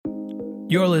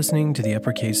You're listening to The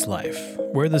Uppercase Life,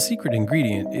 where the secret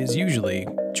ingredient is usually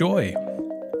joy.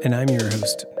 And I'm your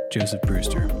host, Joseph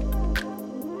Brewster.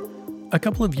 A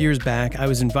couple of years back, I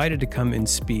was invited to come and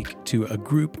speak to a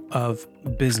group of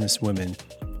businesswomen.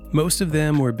 Most of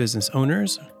them were business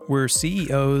owners, were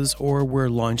CEOs, or were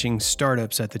launching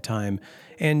startups at the time.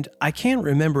 And I can't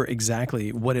remember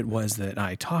exactly what it was that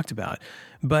I talked about,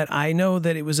 but I know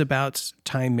that it was about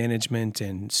time management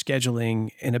and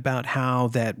scheduling and about how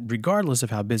that regardless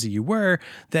of how busy you were,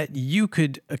 that you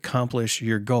could accomplish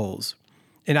your goals.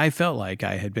 And I felt like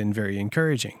I had been very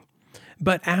encouraging.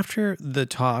 But after the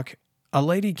talk, a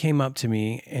lady came up to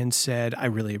me and said, "I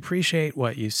really appreciate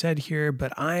what you said here,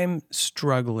 but I'm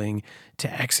struggling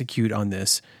to execute on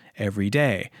this every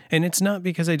day. And it's not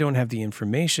because I don't have the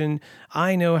information.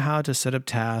 I know how to set up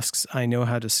tasks. I know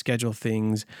how to schedule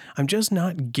things. I'm just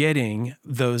not getting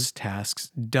those tasks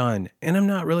done. And I'm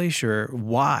not really sure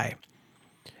why."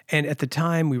 And at the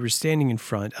time, we were standing in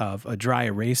front of a dry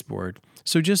erase board.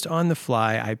 So just on the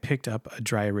fly, I picked up a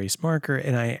dry erase marker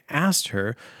and I asked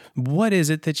her, "What is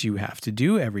it that you have to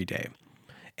do every day?"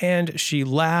 And she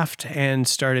laughed and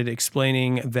started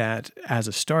explaining that as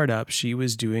a startup, she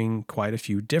was doing quite a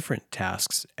few different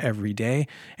tasks every day.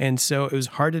 And so it was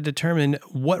hard to determine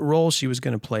what role she was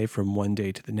going to play from one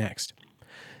day to the next.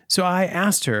 So I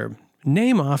asked her,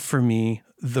 "Name off for me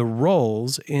the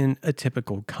roles in a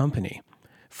typical company.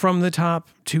 From the top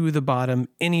to the bottom,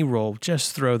 any role,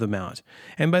 just throw them out."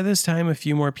 And by this time, a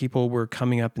few more people were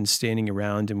coming up and standing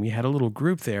around, and we had a little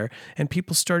group there, and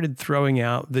people started throwing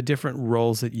out the different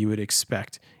roles that you would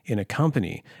expect in a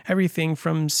company. Everything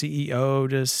from CEO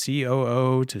to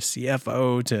COO to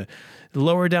CFO to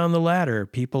lower down the ladder,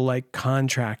 people like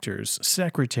contractors,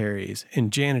 secretaries, and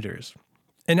janitors.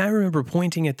 And I remember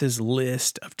pointing at this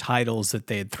list of titles that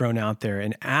they had thrown out there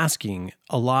and asking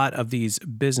a lot of these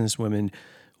businesswomen,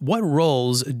 what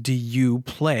roles do you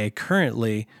play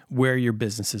currently where your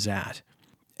business is at?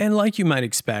 And like you might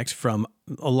expect from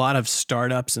a lot of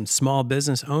startups and small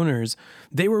business owners,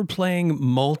 they were playing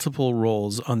multiple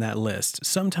roles on that list,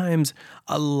 sometimes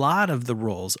a lot of the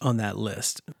roles on that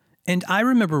list. And I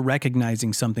remember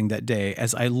recognizing something that day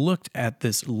as I looked at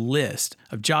this list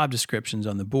of job descriptions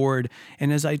on the board,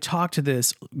 and as I talked to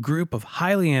this group of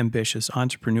highly ambitious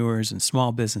entrepreneurs and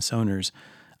small business owners,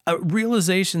 a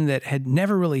realization that had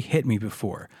never really hit me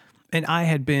before. And I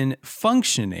had been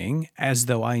functioning as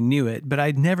though I knew it, but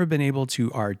I'd never been able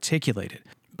to articulate it.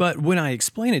 But when I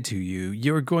explain it to you,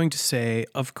 you're going to say,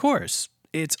 "Of course,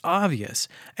 it's obvious."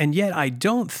 And yet I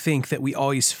don't think that we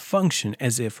always function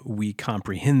as if we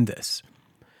comprehend this.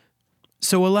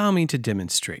 So allow me to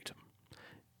demonstrate.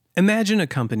 Imagine a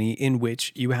company in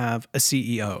which you have a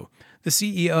CEO. The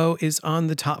CEO is on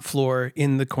the top floor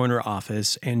in the corner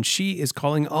office, and she is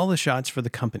calling all the shots for the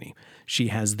company. She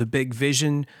has the big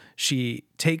vision. She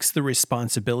takes the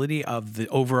responsibility of the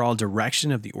overall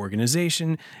direction of the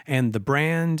organization and the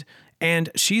brand,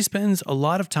 and she spends a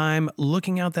lot of time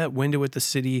looking out that window at the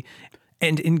city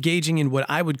and engaging in what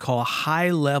I would call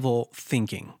high-level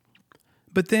thinking.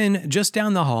 But then just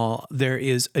down the hall, there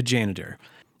is a janitor.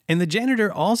 And the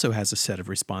janitor also has a set of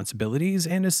responsibilities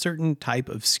and a certain type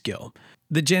of skill.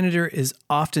 The janitor is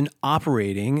often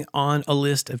operating on a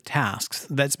list of tasks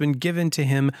that's been given to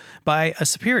him by a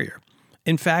superior.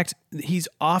 In fact, he's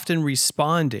often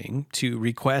responding to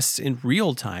requests in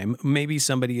real time. Maybe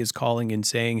somebody is calling and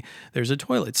saying, "There's a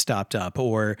toilet stopped up,"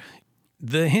 or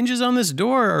 "The hinges on this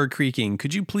door are creaking.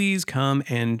 Could you please come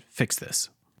and fix this?"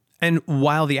 And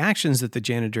while the actions that the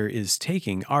janitor is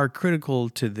taking are critical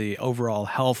to the overall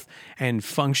health and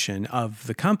function of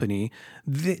the company,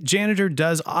 the janitor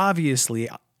does obviously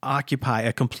occupy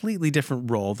a completely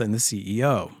different role than the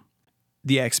CEO.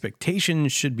 The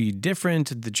expectations should be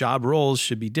different, the job roles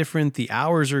should be different, the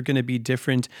hours are going to be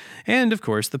different, and of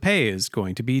course the pay is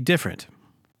going to be different.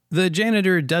 The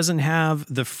janitor doesn't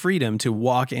have the freedom to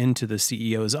walk into the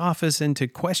CEO's office and to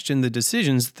question the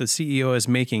decisions that the CEO is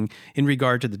making in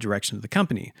regard to the direction of the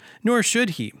company, nor should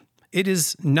he. It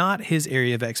is not his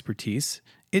area of expertise.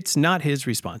 It's not his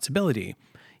responsibility.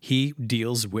 He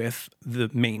deals with the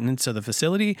maintenance of the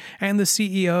facility, and the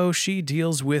CEO, she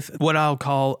deals with what I'll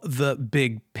call the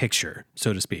big picture,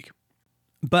 so to speak.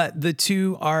 But the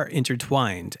two are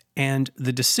intertwined, and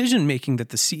the decision-making that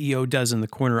the CEO does in the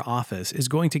corner office is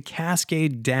going to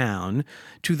cascade down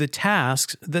to the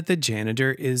tasks that the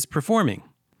janitor is performing.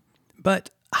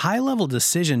 But high-level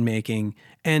decision-making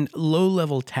and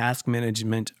low-level task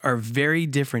management are very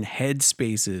different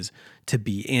headspaces to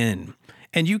be in.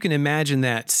 And you can imagine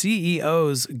that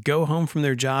CEOs go home from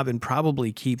their job and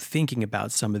probably keep thinking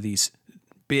about some of these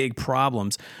big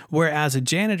problems, whereas a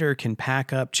janitor can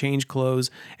pack up, change clothes,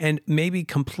 and maybe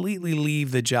completely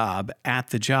leave the job at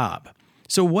the job.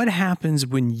 So what happens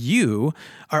when you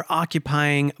are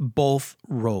occupying both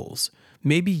roles?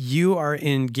 Maybe you are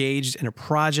engaged in a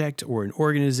project or an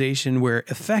organization where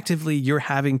effectively you're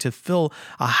having to fill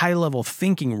a high-level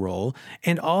thinking role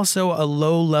and also a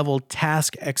low-level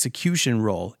task execution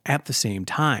role at the same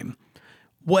time.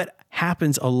 What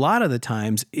happens a lot of the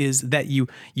times is that you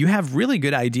have really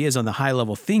good ideas on the high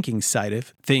level thinking side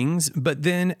of things, but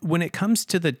then when it comes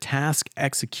to the task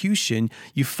execution,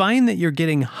 you find that you're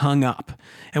getting hung up.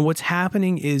 And what's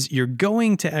happening is you're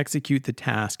going to execute the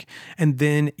task and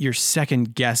then you're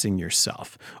second guessing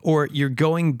yourself, or you're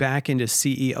going back into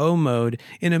CEO mode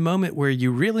in a moment where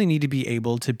you really need to be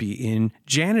able to be in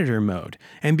janitor mode.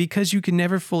 And because you can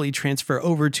never fully transfer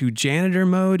over to janitor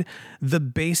mode, the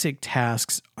basic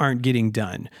tasks aren't getting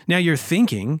done. Now you're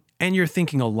thinking, and you're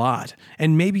thinking a lot,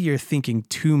 and maybe you're thinking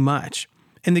too much.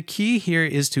 And the key here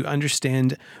is to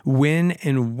understand when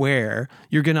and where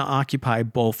you're going to occupy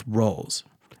both roles.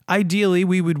 Ideally,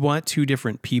 we would want 2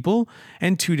 different people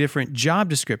and 2 different job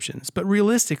descriptions, but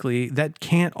realistically, that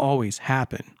can't always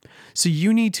happen. So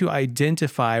you need to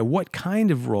identify what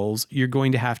kind of roles you're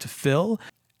going to have to fill,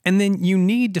 and then you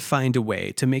need to find a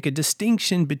way to make a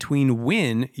distinction between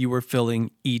when you are filling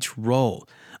each role.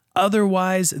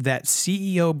 Otherwise, that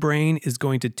CEO brain is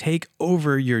going to take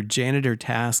over your janitor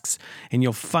tasks, and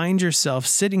you'll find yourself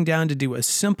sitting down to do a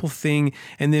simple thing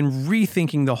and then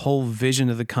rethinking the whole vision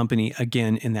of the company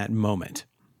again in that moment.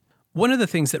 One of the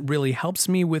things that really helps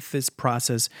me with this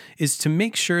process is to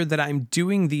make sure that I'm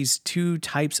doing these 2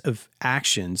 types of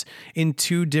actions in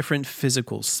 2 different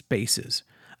physical spaces.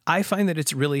 I find that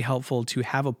it's really helpful to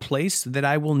have a place that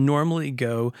I will normally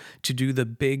go to do the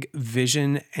big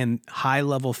vision and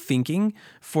high-level thinking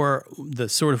for the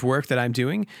sort of work that I'm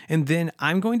doing, and then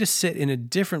I'm going to sit in a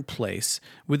different place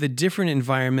with a different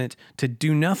environment to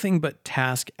do nothing but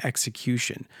task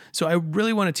execution. So I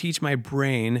really want to teach my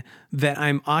brain that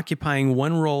I'm occupying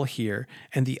one role here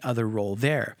and the other role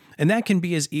there. And that can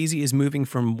be as easy as moving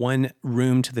from one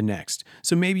room to the next.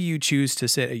 So maybe you choose to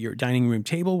sit at your dining room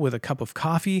table with a cup of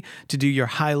coffee to do your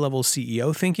high-level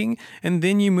CEO thinking, and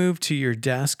then you move to your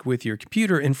desk with your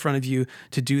computer in front of you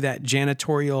to do that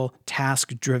janitorial,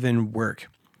 task-driven work.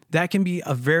 That can be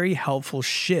a very helpful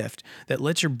shift that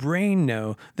lets your brain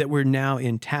know that we're now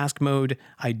in task mode.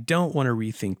 I don't want to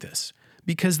rethink this.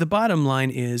 Because the bottom line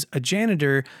is a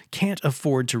janitor can't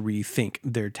afford to rethink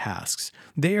their tasks.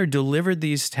 They are delivered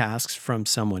these tasks from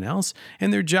someone else,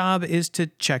 and their job is to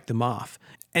check them off.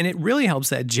 And it really helps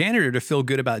that janitor to feel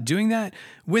good about doing that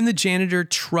when the janitor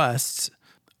trusts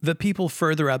the people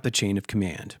further up the chain of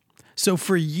command. So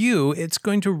for you, it's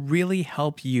going to really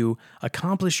help you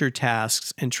accomplish your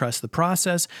tasks and trust the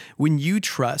process when you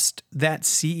trust that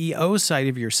CEO side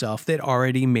of yourself that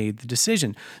already made the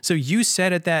decision. So you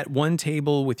sat at that one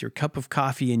table with your cup of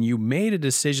coffee and you made a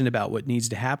decision about what needs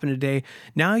to happen today.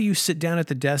 Now you sit down at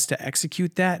the desk to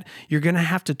execute that. You're going to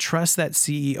have to trust that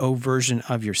CEO version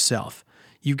of yourself.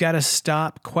 You've got to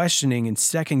stop questioning and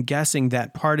second guessing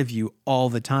that part of you all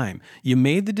the time. You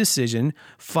made the decision,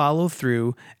 follow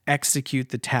through, execute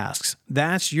the tasks.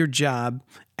 That's your job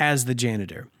as the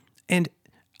janitor. And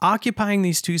occupying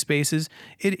these 2 spaces,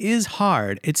 it is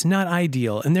hard. It's not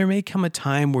ideal. And there may come a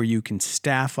time where you can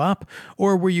staff up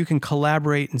or where you can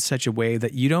collaborate in such a way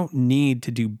that you don't need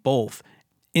to do both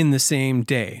in the same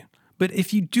day. But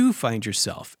if you do find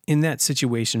yourself in that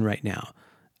situation right now,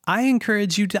 I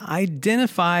encourage you to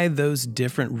identify those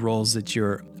different roles that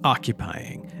you're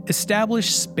occupying.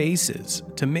 Establish spaces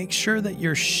to make sure that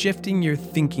you're shifting your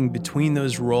thinking between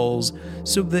those roles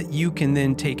so that you can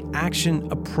then take action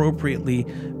appropriately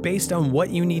based on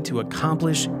what you need to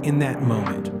accomplish in that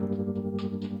moment.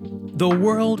 The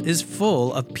world is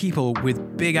full of people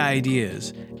with big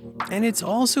ideas, and it's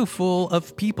also full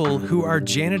of people who are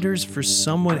janitors for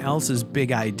someone else's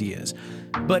big ideas.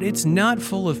 But it's not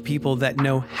full of people that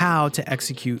know how to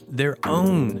execute their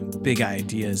own big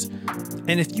ideas.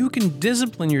 And if you can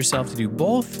discipline yourself to do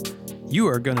both, you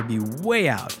are going to be way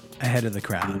out ahead of the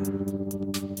crowd.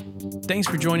 Thanks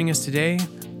for joining us today.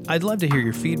 I'd love to hear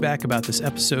your feedback about this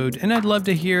episode, and I'd love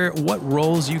to hear what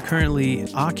roles you currently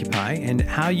occupy and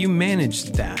how you manage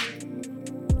that.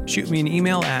 Shoot me an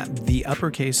email at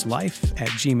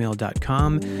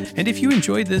theuppercaselife@gmail.com. And if you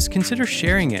enjoyed this, consider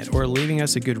sharing it or leaving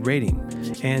us a good rating.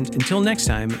 And until next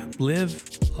time, live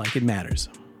like it matters.